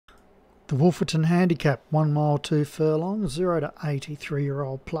The Wolferton Handicap, 1 mile 2 furlongs, 0 to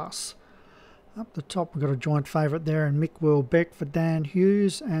 83-year-old plus. Up the top we've got a joint favourite there in Wk6 for Dan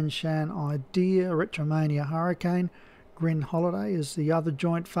Hughes, Anshan Idea, Retromania Hurricane, Grin Holiday is the other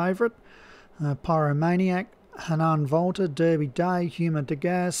joint favourite. Pyromaniac, Hanan Volta, Derby Day, Humour de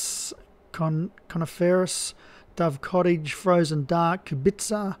Gas, Coniferous, Dove Cottage, Frozen Dark,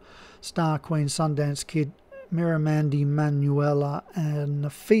 Kubica, Star Queen, Sundance Kid, Miramandi Manuela and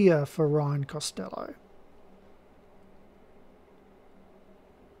Nafia for Ryan Costello.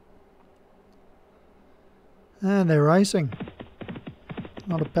 And they're racing.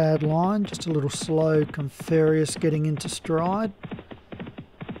 Not a bad line, just a little slow. Conferius getting into stride.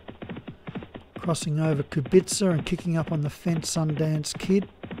 Crossing over Kubica and kicking up on the fence, Sundance Kid.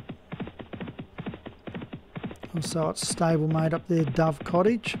 Also it's stablemate up there, Dove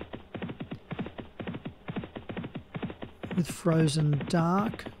Cottage. With Frozen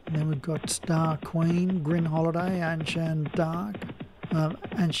Dark. And then we've got Star Queen, Grin Holiday, Anshan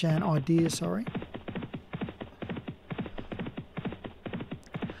Idea, sorry.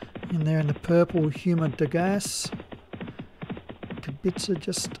 And there in the purple, Humour de Gas. Kubica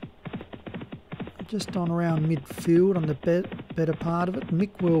just on around midfield on the better part of it.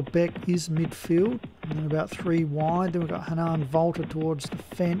 Wk6 is midfield, and then about 3 wide. Then we've got Hanan Volta towards the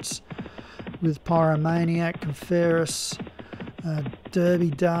fence with Pyromaniac, Conferus, Derby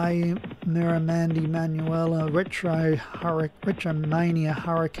Day, Miramandi Manuela, Retromania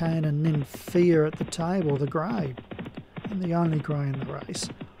Hurricane and Nymphia at the table, the grey, and the only grey in the race.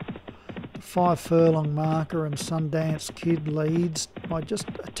 The 5 furlong marker and Sundance Kid leads by just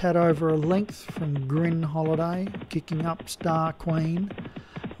a tad over a length from Grin Holiday, kicking up Star Queen.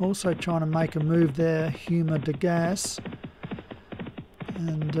 Also trying to make a move there, Humour de Gas,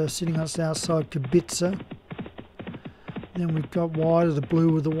 and sitting on its outside, Kubica. Then we've got wide of the blue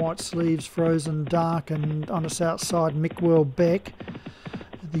with the white sleeves, Frozen Dark, and on its outside, Wk6.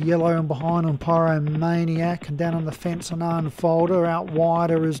 The yellow and behind on Pyromaniac, and down on the fence on Unfolder. Out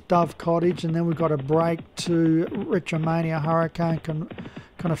wider is Dove Cottage, and then we've got a break to Retromania Hurricane,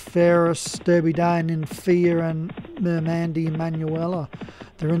 Coniferous, Derby Day, and Nymphia and Mermandi Manuela.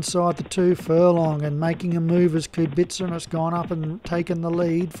 They're inside the 2 furlong and making a move as Kubica, and it's gone up and taken the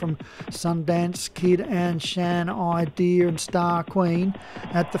lead from Sundance Kid, Anshan Idea and Star Queen.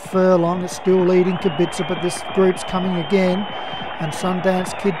 At the furlong, it's still leading Kubica, but this group's coming again. And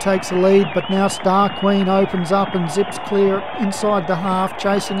Sundance Kid takes a lead, but now Star Queen opens up and zips clear inside the half,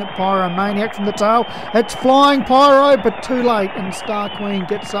 chasing it Pyromaniac from the tail. It's flying Pyro, but too late, and Star Queen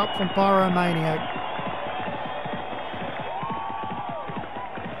gets up from Pyromaniac.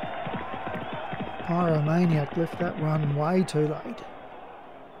 Pyromaniac left that run way too late.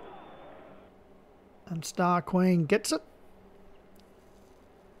 And Star Queen gets it.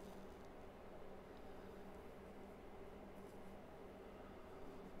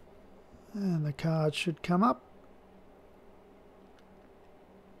 And the card should come up.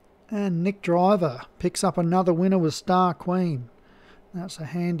 And Nick Driver picks up another winner with Star Queen. That's a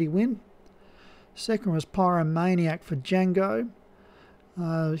handy win. Second was Pyromaniac for Django.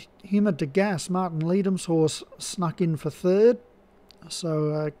 Humour de Gas, Martin Leadham's horse, snuck in for third.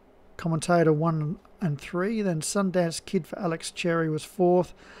 So commentator 1 and 3. Then Sundance Kid for Alex Cherry was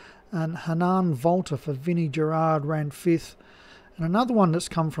fourth. And Hanan Volta for Vinnie Gerard ran fifth. And another one that's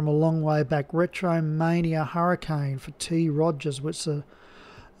come from a long way back, Retromania Hurricane for T. Rogers, which is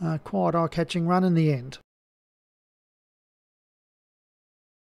a quite eye-catching run in the end.